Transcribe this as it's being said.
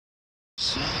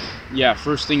Yeah,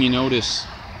 first thing you notice,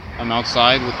 I'm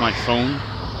outside with my phone.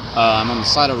 I'm on the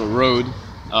side of a road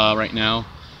right now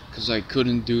because I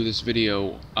couldn't do this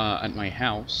video at my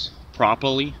house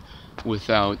properly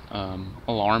without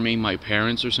alarming my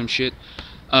parents or some shit.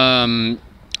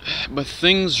 But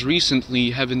things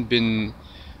recently haven't been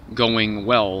going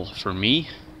well for me,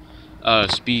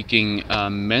 speaking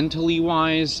mentally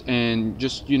wise, and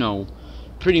just,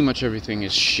 pretty much everything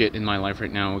is shit in my life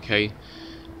right now, okay?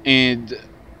 And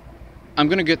I'm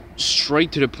gonna get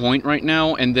straight to the point right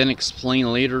now and then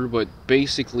explain later, but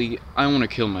basically, I want to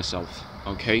kill myself,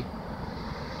 okay?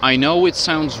 I know it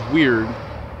sounds weird,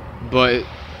 but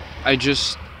I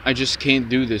just can't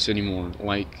do this anymore.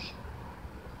 Like,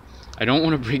 I don't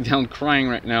want to break down crying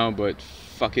right now, but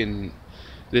fucking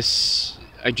this,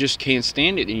 I just can't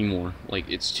stand it anymore. Like,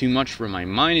 it's too much for my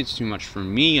mind, it's too much for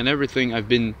me and everything. I've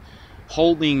been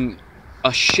holding a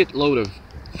shitload of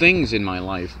things in my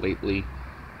life lately,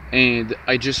 and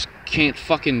I just can't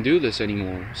fucking do this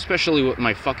anymore, especially with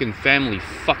my fucking family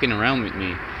fucking around with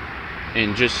me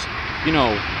and just,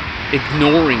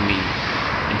 ignoring me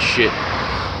and shit.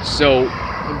 So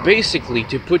basically,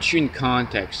 to put you in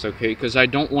context, okay, because I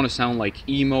don't want to sound like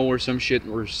emo or some shit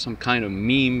or some kind of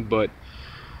meme, but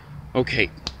okay.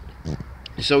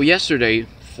 So yesterday,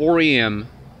 4 a.m.,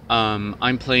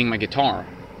 I'm playing my guitar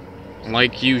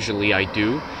like usually I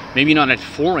do. Maybe not at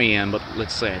 4 a.m., but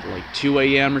let's say at like 2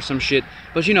 a.m. or some shit.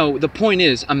 But the point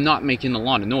is, I'm not making a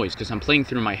lot of noise because I'm playing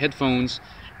through my headphones,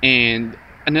 and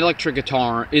an electric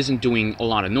guitar isn't doing a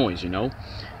lot of noise,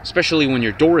 Especially when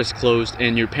your door is closed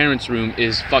and your parents' room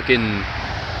is fucking,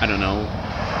 I don't know,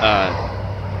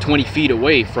 20 feet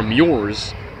away from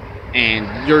yours,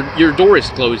 and your door is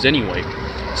closed anyway.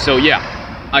 So yeah,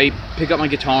 I pick up my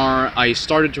guitar, I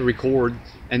started to record,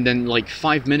 and then like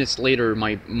 5 minutes later,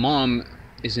 my mom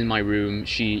is in my room.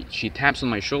 She taps on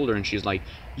my shoulder and she's like,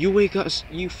 you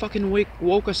fucking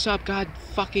woke us up, god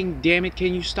fucking damn it,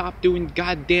 can you stop doing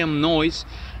goddamn noise?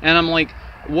 And I'm like,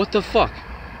 what the fuck?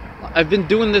 I've been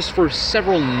doing this for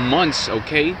several months,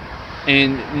 okay?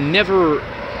 And never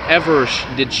ever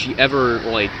did she ever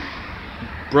like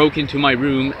broke into my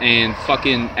room and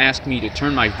fucking asked me to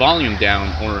turn my volume down,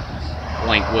 or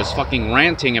like was fucking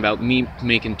ranting about me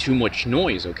making too much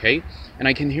noise, okay? And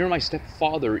I can hear my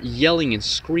stepfather yelling and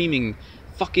screaming,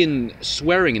 fucking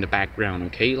swearing in the background,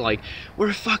 okay? Like,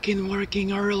 we're fucking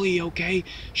working early, okay?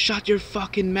 Shut your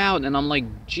fucking mouth. And I'm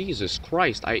like, Jesus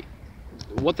Christ,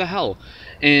 what the hell?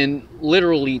 And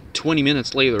literally 20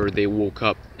 minutes later, they woke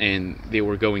up and they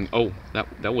were going, oh,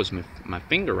 that was my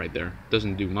finger right there.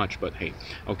 Doesn't do much, but hey,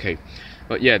 okay.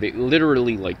 But yeah, they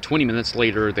literally, like 20 minutes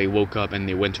later, they woke up and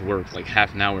they went to work like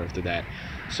half an hour after that.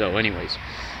 So anyways,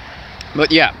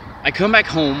 but yeah, I come back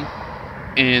home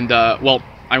and, well,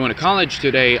 I went to college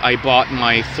today. I bought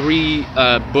my 3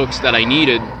 books that I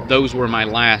needed. Those were my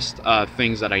last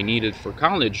things that I needed for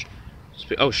college.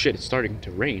 Oh shit, it's starting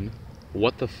to rain.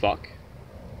 What the fuck?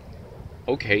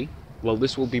 Okay, well,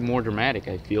 this will be more dramatic,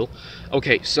 I feel.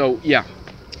 Okay, so yeah.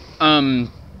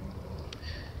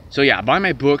 So yeah, I buy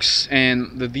my books,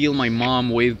 and the deal my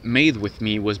mom made with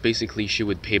me was basically she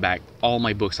would pay back all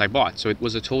my books I bought. So it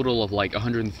was a total of like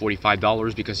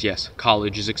 $145 because yes,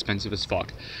 college is expensive as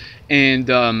fuck.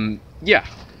 And yeah,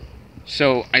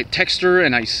 so I text her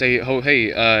and I say, oh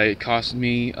hey, it cost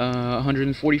me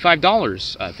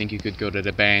 $145. I think you could go to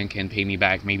the bank and pay me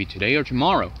back maybe today or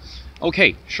tomorrow.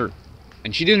 Okay, sure.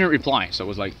 And she didn't reply, so I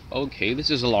was like, okay, this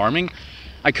is alarming.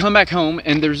 I come back home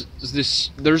and there's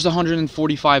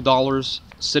 $145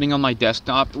 sitting on my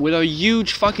desktop with a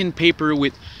huge fucking paper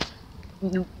with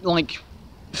like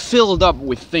filled up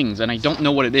with things, and I don't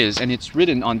know what it is, and it's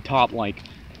written on top like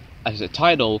as a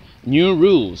title, new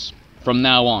rules from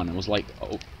now on. I was like,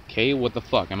 okay, what the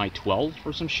fuck, am I 12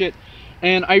 or some shit?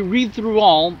 And I read through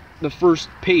all the first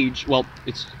page. Well,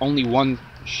 it's only one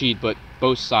sheet, but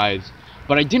both sides.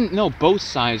 But I didn't know both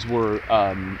sides were,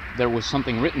 there was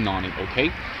something written on it,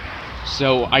 okay?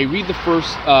 So I read the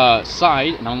first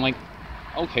side, and I'm like,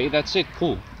 okay, that's it,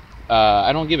 cool.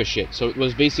 I don't give a shit. So it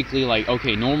was basically like,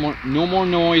 okay, no more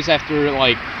noise after,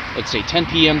 like, let's say 10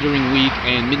 p.m. during week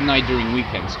and midnight during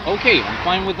weekends. Okay, I'm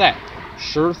fine with that.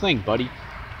 Sure thing, buddy.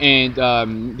 And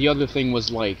the other thing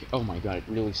was like, oh my god, it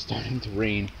really starting to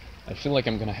rain. I feel like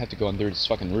I'm gonna have to go under this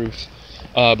fucking roof.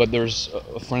 But there's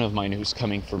a friend of mine who's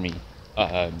coming for me.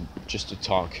 Just to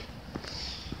talk.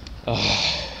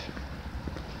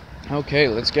 Okay,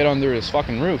 let's get under this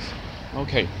fucking roof.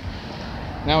 Okay,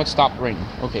 now it stopped raining.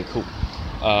 Okay, cool.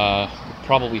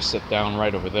 Probably sit down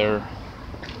right over there.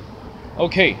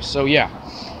 Okay, so yeah.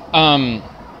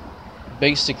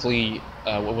 Basically,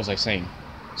 what was I saying?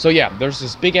 So yeah, there's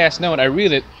this big ass note. I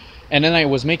read it, And then I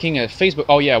was making a Facebook.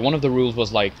 Oh yeah, one of the rules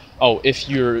was like, oh, if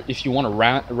you want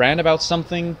to rant about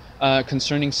something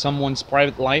concerning someone's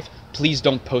private life, please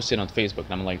don't post it on Facebook.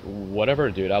 And I'm like,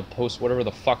 whatever, dude. I'll post whatever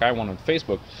the fuck I want on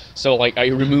Facebook. So like, I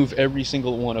remove every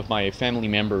single one of my family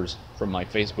members from my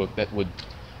Facebook that would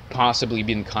possibly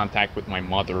be in contact with my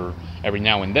mother every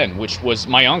now and then, which was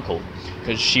my uncle,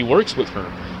 because she works with her.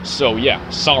 So yeah,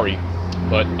 sorry,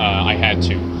 but I had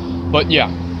to. But yeah,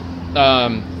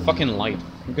 fucking light.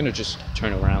 I'm gonna just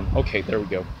turn around. Okay, there we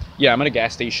go. Yeah, I'm at a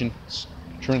gas station. It's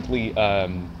currently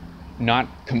not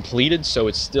completed, so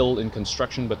it's still in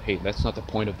construction, but hey, that's not the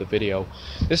point of the video.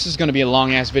 This is gonna be a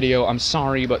long ass video. I'm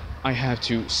sorry, but I have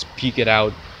to speak it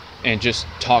out and just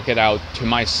talk it out to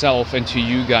myself and to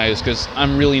you guys, because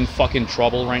I'm really in fucking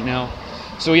trouble right now.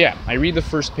 So yeah, I read the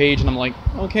first page and I'm like,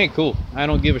 okay, cool, I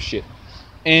don't give a shit.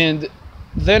 And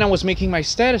then I was making my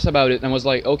status about it and I was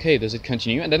like, okay, does it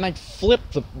continue? And then I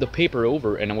flipped the paper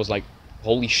over and I was like,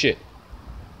 holy shit,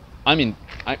 I'm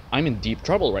in deep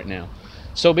trouble right now.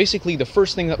 So basically the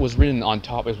first thing that was written on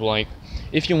top is like,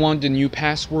 if you want the new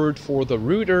password for the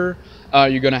router,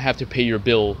 you're gonna have to pay your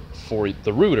bill for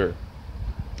the router,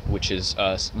 which is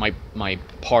my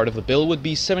part of the bill would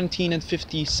be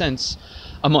 $17.50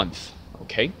 a month.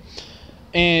 Okay,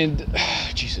 and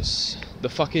Jesus, the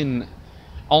fucking,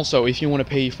 also if you want to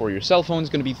pay for your cell phone, it's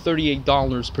gonna be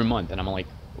 $38 per month. And I'm like,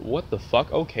 what the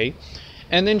fuck? Okay.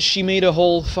 And then she made a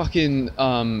whole fucking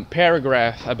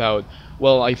paragraph about,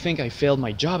 well, I think I failed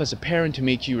my job as a parent to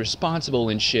make you responsible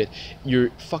and shit. You're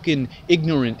fucking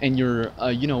ignorant and you're,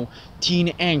 you know, teen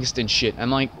angst and shit. I'm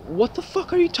like, what the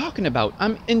fuck are you talking about?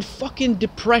 I'm in fucking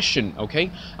depression,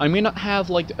 okay? I may not have,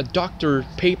 like, a doctor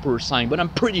paper signed, but I'm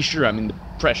pretty sure I'm in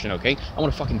depression, okay? I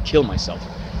want to fucking kill myself.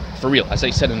 For real, as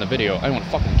I said in the video, I want to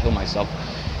fucking kill myself.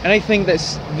 And I think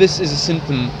this is a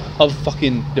symptom of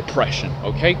fucking depression,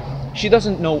 okay? She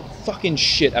doesn't know fucking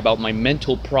shit about my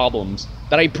mental problems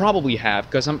that I probably have,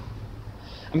 because I'm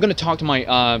gonna talk to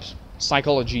my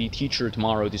psychology teacher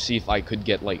tomorrow to see if I could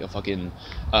get like a fucking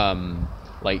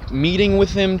like meeting with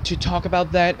him to talk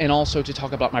about that, and also to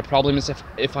talk about my problems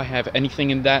if I have anything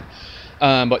in that.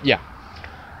 But yeah,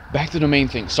 back to the main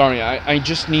thing. Sorry, I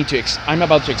just need to I'm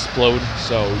about to explode,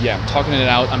 so yeah, I'm talking it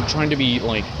out. I'm trying to be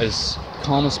like as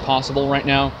calm as possible right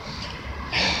now,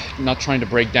 not trying to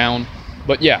break down.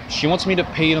 But yeah, she wants me to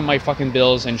pay my fucking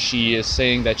bills, and she is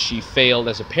saying that she failed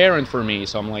as a parent for me.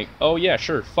 So I'm like, oh yeah,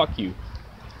 sure, fuck you.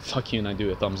 Fuck you, and I do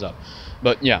a thumbs up.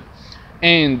 But yeah,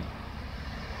 and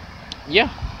yeah,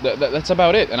 that's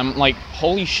about it. And I'm like,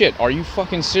 holy shit, are you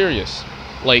fucking serious?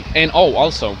 Like, and oh,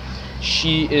 also,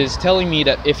 she is telling me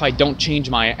that if I don't change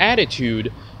my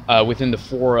attitude within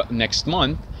the next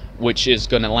month, which is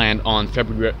going to land on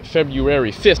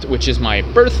February 5th, which is my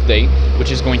birthday, which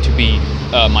is going to be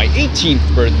my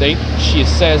 18th birthday, she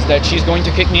says that she's going to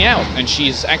kick me out, and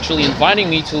she's actually inviting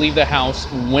me to leave the house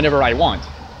whenever I want.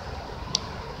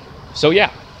 So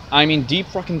yeah, I'm in deep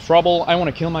fucking trouble. I want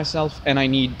to kill myself, and I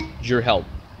need your help.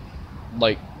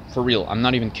 Like, for real, I'm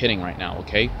not even kidding right now,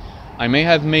 okay? I may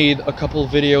have made a couple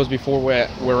videos before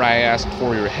where I asked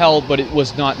for your help, but it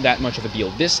was not that much of a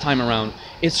deal. This time around,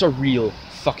 it's a real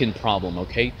fucking problem,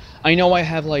 okay? I know I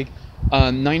have like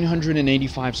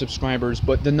 985 subscribers,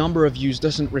 but the number of views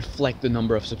doesn't reflect the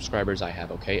number of subscribers I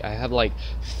have, okay? I have like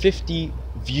 50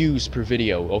 views per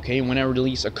video, okay? And when I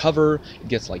release a cover, it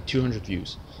gets like 200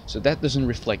 views. So that doesn't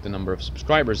reflect the number of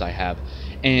subscribers I have.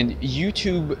 And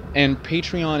YouTube and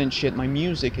Patreon and shit, my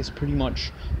music is pretty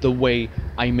much the way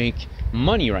I make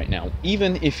money right now,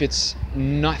 even if it's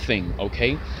nothing,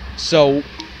 okay? So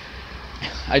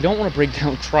I don't want to break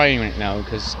down crying right now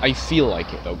because I feel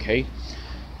like it, okay?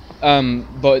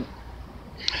 But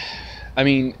I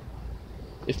mean,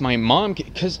 if my mom,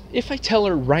 because if I tell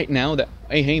her right now that,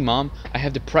 hey mom, I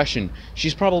have depression,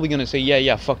 she's probably gonna say,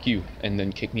 yeah, fuck you, and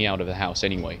then kick me out of the house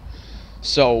anyway.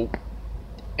 So,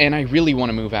 and I really want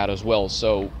to move out as well.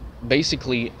 So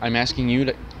basically, I'm asking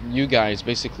you guys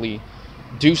basically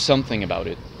do something about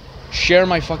it. Share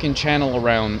my fucking channel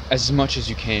around as much as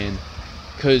you can,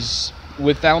 because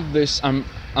without this, I'm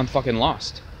fucking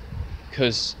lost.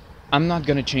 Because I'm not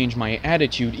gonna change my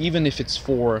attitude, even if it's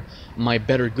for my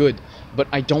better good. But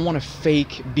I don't want to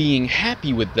fake being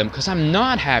happy with them, because I'm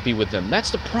not happy with them.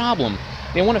 That's the problem.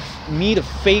 They want me to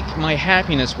fake my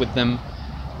happiness with them,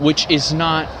 which is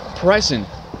not present.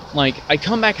 Like, I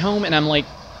come back home and I'm like,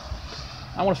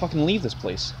 I want to fucking leave this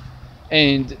place.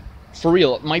 And for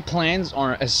real, my plans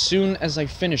are, as soon as I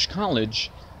finish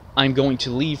college, I'm going to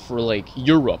leave for like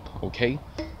Europe, okay,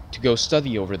 to go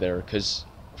study over there, because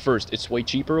first, it's way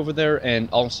cheaper over there, and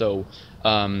also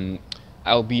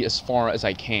I'll be as far as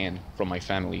I can from my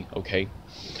family, okay?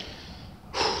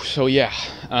 So yeah,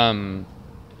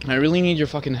 I really need your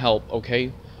fucking help,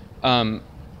 okay? I'm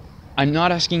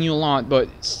not asking you a lot, but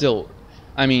still,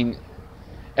 I mean,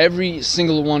 every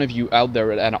single one of you out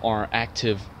there that are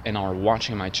active and are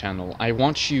watching my channel, I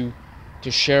want you to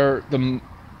share the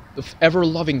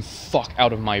ever-loving fuck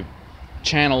out of my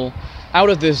channel, out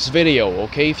of this video,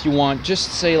 okay? If you want,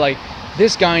 just say like,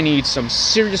 this guy needs some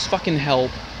serious fucking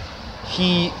help.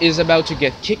 He is about to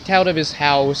get kicked out of his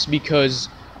house because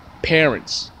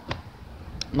parents.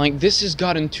 Like, this has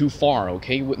gotten too far,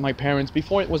 okay, with my parents.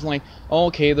 Before it was like, oh,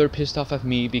 okay, they're pissed off at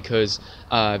me because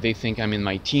they think I'm in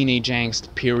my teenage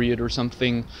angst period or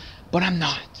something. But I'm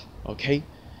not, okay?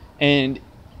 And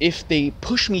if they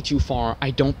push me too far,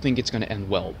 I don't think it's going to end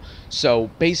well. So,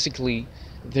 basically,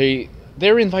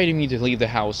 they're inviting me to leave the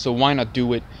house, so why not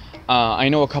do it? I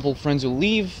know a couple of friends who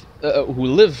live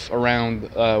around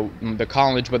the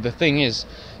college, but the thing is,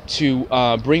 to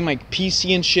bring my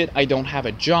PC and shit, I don't have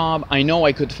a job. I know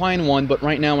I could find one, but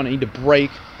right now I need a break.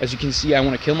 As you can see, I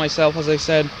want to kill myself, as I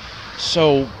said.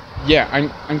 So yeah,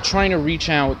 I'm trying to reach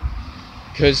out,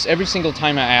 because every single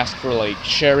time I asked for like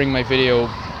sharing my video,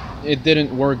 it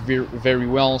didn't work very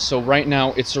well. So right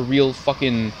now it's a real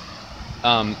fucking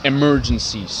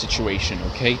emergency situation,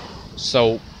 okay?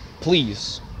 So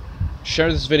please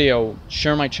share this video,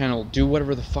 share my channel, do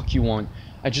whatever the fuck you want.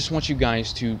 I just want you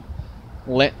guys to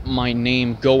let my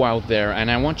name go out there, and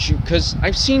I want you, because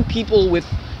I've seen people with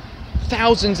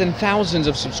thousands and thousands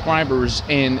of subscribers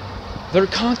and their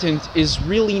content is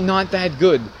really not that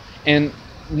good. And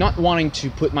not wanting to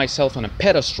put myself on a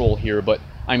pedestal here, but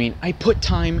I mean, I put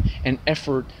time and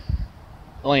effort.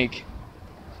 Like,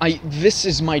 this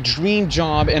is my dream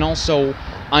job, and also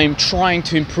I'm trying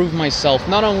to improve myself,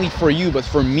 not only for you but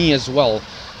for me as well.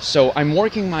 So I'm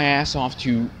working my ass off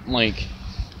to like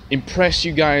impress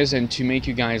you guys and to make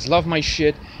you guys love my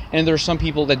shit. And there are some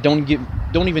people that don't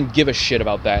even give a shit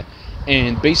about that.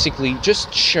 And basically,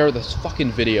 just share this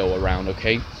fucking video around,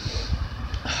 okay?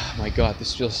 Oh my god,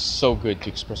 this feels so good to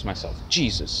express myself.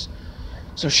 Jesus.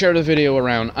 So share the video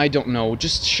around. I don't know,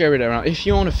 just share it around. If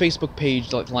you own a Facebook page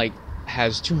that like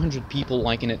has 200 people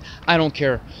liking it, I don't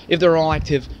care. If they're all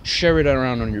active, share it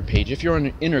around on your page. If you're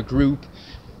in a group,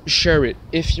 share it.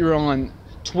 If you're on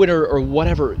Twitter or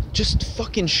whatever, just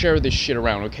fucking share this shit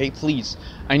around, okay? Please.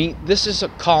 This is a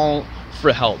call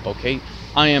for help, okay?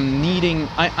 I'm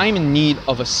in need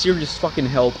of a serious fucking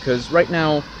help, because right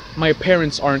now my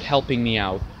parents aren't helping me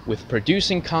out with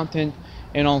producing content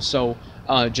and also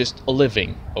just a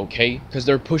living, okay? Because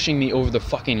they're pushing me over the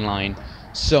fucking line.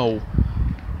 So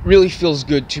really feels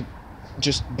good to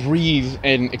just breathe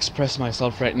and express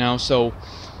myself right now. So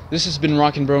this has been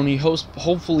Rockin' Brony.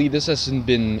 Hopefully this hasn't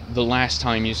been the last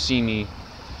time you see me.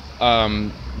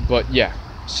 But yeah,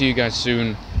 see you guys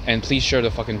soon, and please share the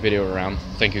fucking video around.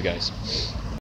 Thank you guys.